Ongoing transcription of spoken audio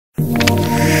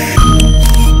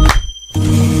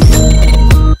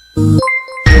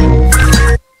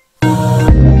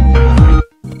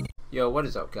what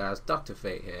is up guys, Dr.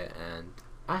 Fate here, and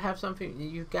I have something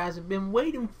you guys have been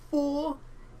waiting for.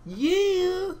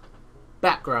 Yeah!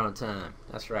 Background time,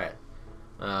 that's right.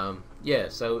 Yeah,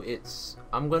 so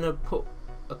I'm gonna put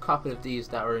a couple of these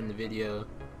that are in the video.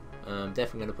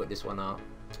 Definitely gonna put this one out.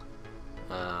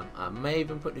 I may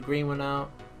even put the green one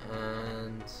out,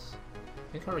 and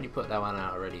I think I already put that one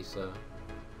out already, so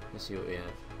let's see what we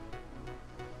have.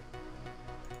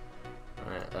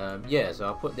 Alright, yeah, so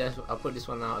I'll put this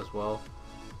one out as well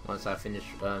once I finish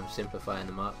simplifying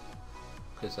them up,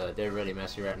 because they're really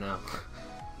messy right now.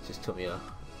 It just took me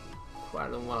quite a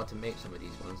long while to make some of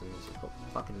these ones, and it's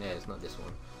fucking there, it's not this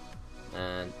one.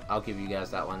 And I'll give you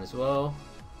guys that one as well.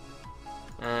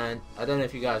 And I don't know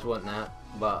if you guys want that,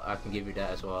 but I can give you that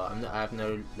as well. I have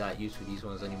no use for these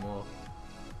ones anymore.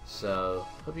 So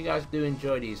hope you guys do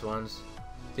enjoy these ones.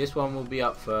 This one will be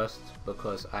up first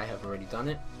because I have already done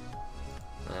it.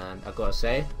 And I gotta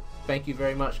say, thank you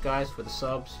very much guys for the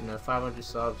subs. 500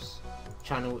 subs.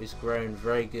 Channel is growing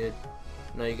very good.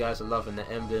 I know you guys are loving the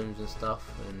emblems and stuff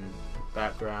and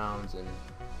backgrounds, and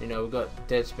we've got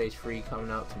Dead Space 3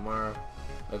 coming out tomorrow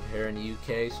over here in the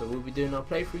UK, so we'll be doing our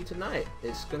playthrough tonight.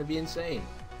 It's gonna be insane.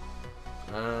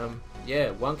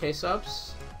 Yeah, 1k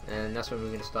subs, and that's when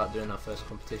we're gonna start doing our first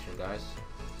competition, guys.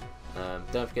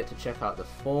 Don't forget to check out the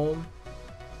form,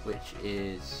 which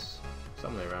is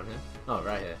somewhere around here. Oh,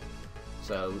 right here.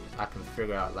 So I can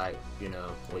figure out what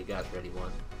you guys really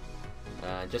want.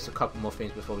 Just a couple more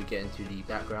things before we get into the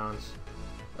backgrounds.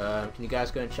 Can you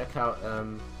guys go and check out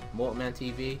Mortman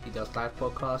TV? He does live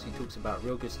podcasts. He talks about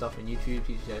real good stuff on YouTube.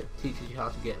 He teaches you how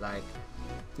to get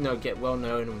get well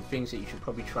known, and things that you should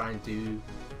probably try and do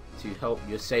to help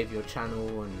save your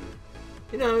channel. And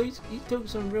he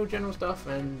talks some real general stuff,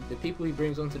 and the people he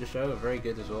brings onto the show are very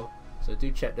good as well. So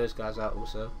do check those guys out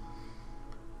also.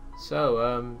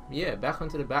 So yeah, back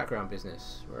onto the background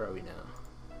business. Where are we now?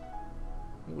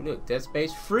 Ooh, look, Dead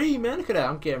Space 3, man, look at that.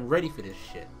 I'm getting ready for this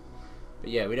shit.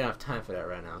 But yeah, we don't have time for that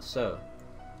right now. So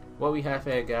what we have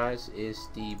here, guys, is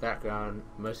the background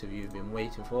most of you have been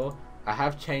waiting for. I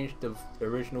have changed the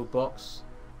original box,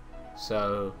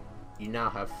 so you now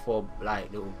have 4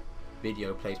 little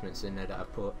video placements in there that I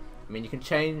put. I mean, you can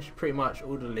change pretty much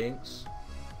all the links.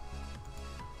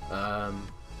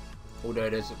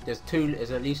 Although there's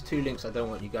at least 2 links I don't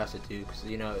want you guys to do, because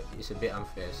it's a bit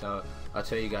unfair. So I'll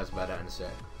tell you guys about that in a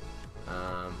sec.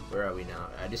 Where are we now?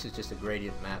 This is just a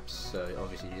gradient maps, so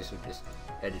obviously this will just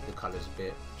edit the colors a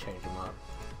bit, change them up.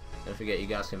 Don't forget, you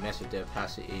guys can mess with the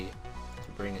opacity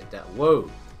to bring it down. Whoa!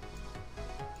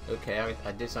 Okay,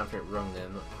 I did something wrong there.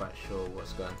 I'm not quite sure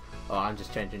what's going on. Oh, I'm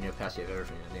just changing the opacity of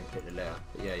everything. I didn't click the layer.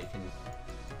 But yeah, you can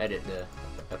edit the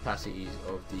opacities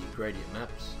of the gradient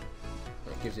maps.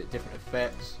 It gives it different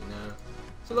effects.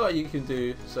 It's a lot you can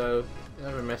do, so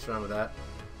have a mess around with that.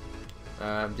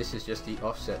 This is just the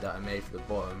offset that I made for the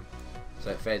bottom,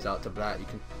 so it fades out to black.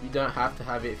 You don't have to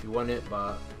have it if you want it,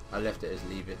 but I left it as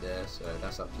leave it there, so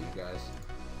that's up to you guys.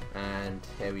 And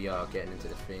here we are getting into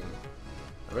the thing.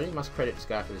 I really must credit this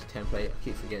guy for his template. I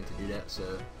keep forgetting to do that, so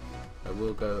I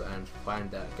will go and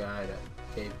find that guy that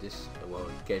gave this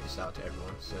out to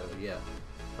everyone. So yeah,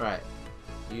 right.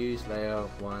 Use layer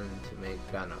 1 to make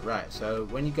banner. Right, so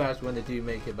when you guys want to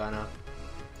make a banner,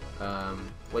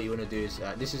 what you want to do is,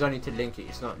 this is only to link it,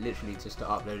 it's not literally just to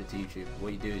upload it to YouTube.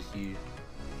 What you do is you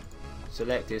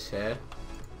select this here,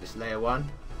 this layer 1,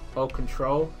 hold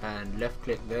control and left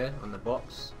click there on the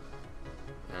box,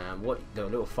 and the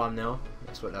little thumbnail,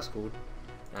 that's what that's called,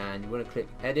 and you want to click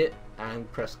edit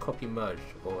and press copy merge,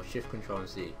 or shift control and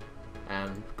Z,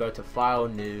 and go to file,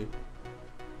 new,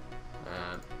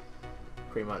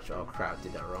 pretty much. Oh crap, I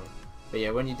did that wrong. But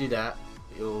yeah, when you do that,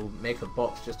 you'll make a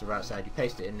box just the right side, you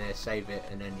paste it in there, save it,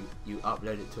 and then you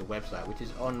upload it to a website which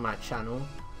is on my channel,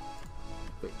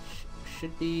 which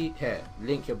should be here.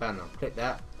 Link your banner, click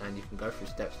that, and you can go through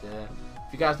steps there.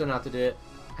 If you guys don't know how to do it,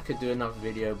 I could do another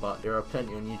video, but there are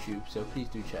plenty on YouTube, so please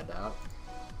do check that out.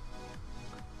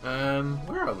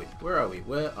 Where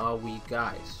are we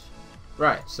guys?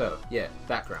 Right, so yeah,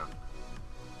 background.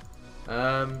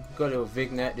 Got a little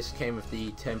vignette. This came with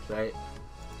the template,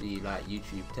 the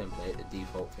YouTube template, the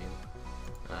default thing.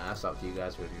 That's up to you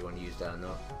guys whether you want to use that or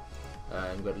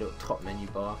not. We've got a little top menu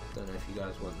bar. Don't know if you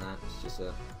guys want that.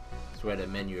 It's where the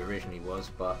menu originally was,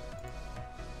 but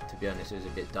to be honest, it was a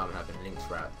bit dumb having links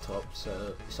right at the top.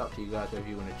 So it's up to you guys whether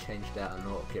you want to change that or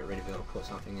not, get rid of it or put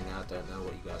something in there. I don't know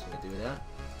what you guys want to do with that.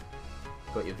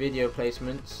 Got your video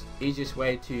placements. Easiest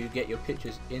way to get your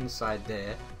pictures inside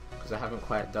there, because I haven't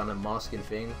quite done a masking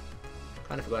thing.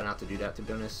 Kind of forgotten how to do that, to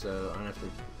be honest, so I'm gonna have to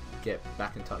get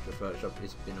back in touch with Photoshop.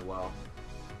 It's been a while.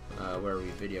 Where are we?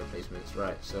 Video placements,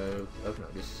 right? So open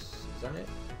up this Is that it?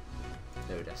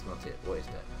 No, that's not it. What is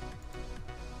that?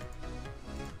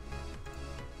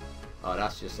 Oh,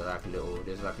 that's just like a little,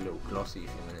 there's like a little glossy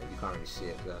thing in it. You can't really see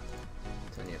it because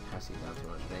I turn the opacity down too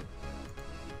much, I think.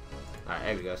 Alright,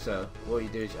 there we go. So what you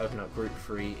do is you open up group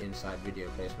 3 inside video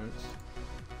placements,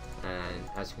 and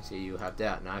as you can see, you have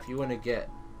that. Now if you want to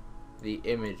get the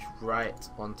image right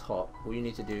on top, all you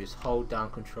need to do is hold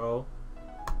down control,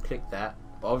 click that,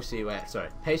 but obviously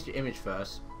paste your image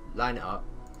first, line it up,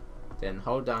 then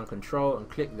hold down control and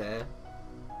click there,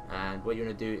 and what you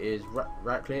want to do is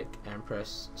right click and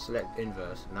press select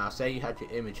inverse. Now say you had your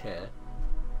image here,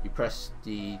 you press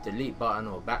the delete button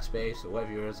or backspace or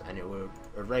whatever it is, and it will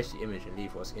erase the image and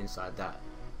leave what's inside that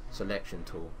selection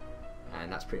tool.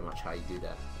 And that's pretty much how you do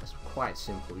that. That's quite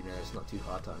simple, you know, it's not too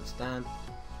hard to understand.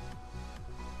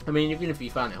 I mean, even if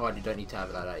you find it hard, you don't need to have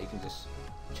it like that. You can just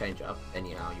change it up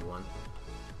anyhow you want.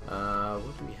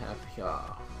 What do we have here?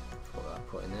 What I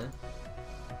put in there?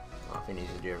 I think these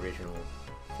are the original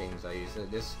things I use.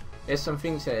 There's some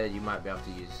things here you might be able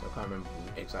to use. I can't remember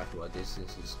exactly what this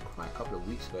is. It's quite a couple of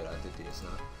weeks ago that I did this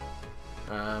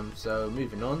now. So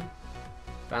moving on,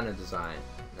 banner design.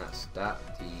 That's the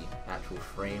actual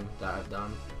frame that I've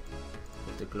done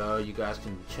with the glow. You guys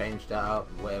can change that out,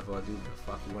 whatever, do what the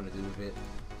fuck you want to do with it.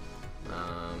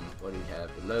 What do we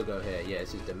have? The logo here. Yeah,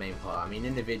 this is the main part. I mean,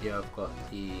 in the video I've got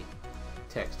the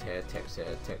text here, text here,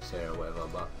 text here, or whatever,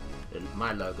 but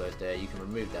my logo is there. You can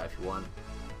remove that if you want.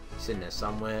 It's in there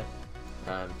somewhere.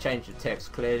 Change the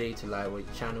text clearly to like what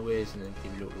your channel is, and then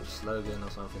give you a little slogan or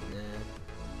something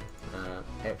there.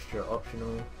 Extra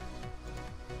optional.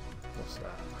 What's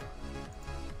that?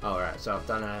 Alright, so I've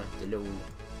done the little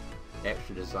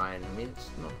extra design. I mean, it's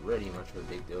not really much of a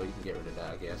big deal. You can get rid of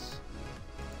that, I guess.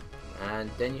 And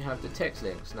then you have the text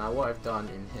links. Now what I've done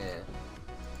in here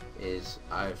is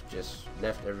I've just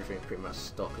left everything pretty much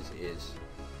stock as it is,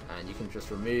 and you can just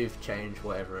remove, change,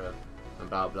 whatever, and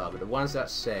blah blah. But the ones that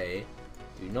say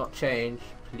do not change,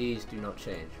 please do not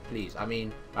change, please. I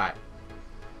mean, right,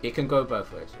 it can go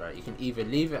both ways, right? You can either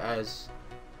leave it as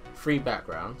free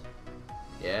background,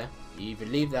 yeah, you either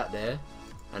leave that there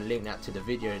and link that to the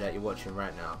video that you're watching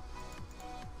right now,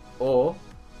 or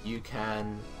you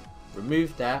can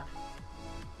remove that,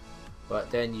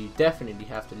 but then you definitely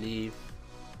have to leave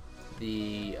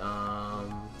the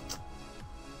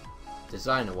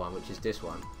designer one, which is this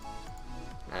one.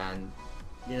 And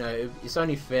you know, it's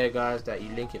only fair, guys, that you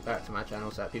link it back to my channel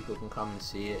so that people can come and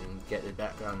see it and get the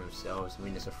background themselves. I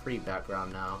mean, it's a free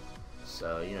background now,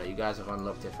 so you know, you guys have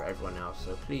unlocked it for everyone else,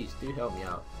 so please do help me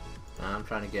out. I'm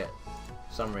trying to get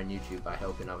somewhere in YouTube by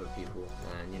helping other people,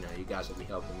 and you know, you guys will be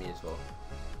helping me as well.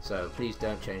 So please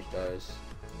don't change those.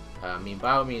 I mean,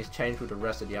 by all means, change with the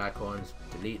rest of the icons,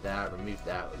 delete that, remove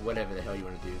that, whatever the hell you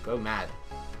want to do. Go mad,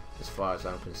 as far as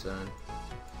I'm concerned.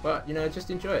 But you know, just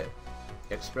enjoy it.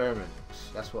 Experiment.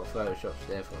 That's what Photoshop's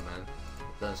there for, man.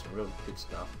 I've done some real good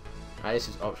stuff. Now, this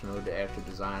is optional, the extra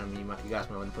design. I mean, you guys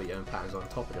might want to put your own patterns on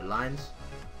top of the lines,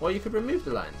 or you could remove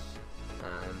the lines.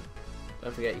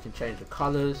 Don't forget, you can change the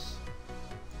colors,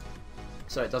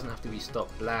 so it doesn't have to be stock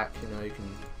black. You know, you can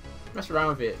mess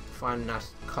around with it, find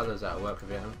nice colors that work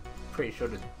with it. I'm pretty sure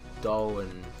the dull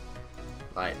and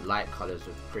like light colors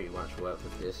would pretty much work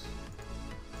with this.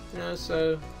 You know,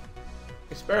 so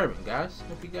experiment, guys.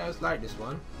 Hope you guys like this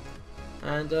one,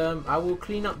 and I will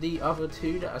clean up the other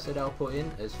two that I said I'll put in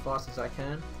as fast as I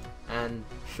can, and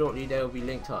shortly they will be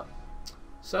linked up.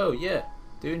 So yeah,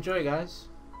 do enjoy, guys.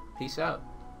 Peace out.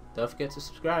 Don't forget to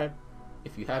subscribe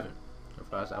if you haven't,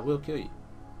 otherwise I will kill you.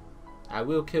 I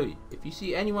will kill you. If you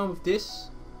see anyone with this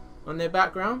on their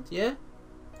background, yeah,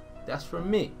 that's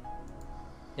from me.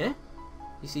 Yeah,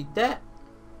 you see that?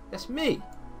 That's me.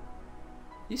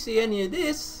 You see any of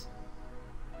this?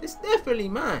 It's definitely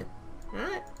mine.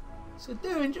 Alright? So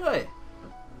do enjoy it.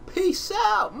 Peace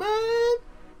out, man.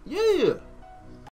 Yeah.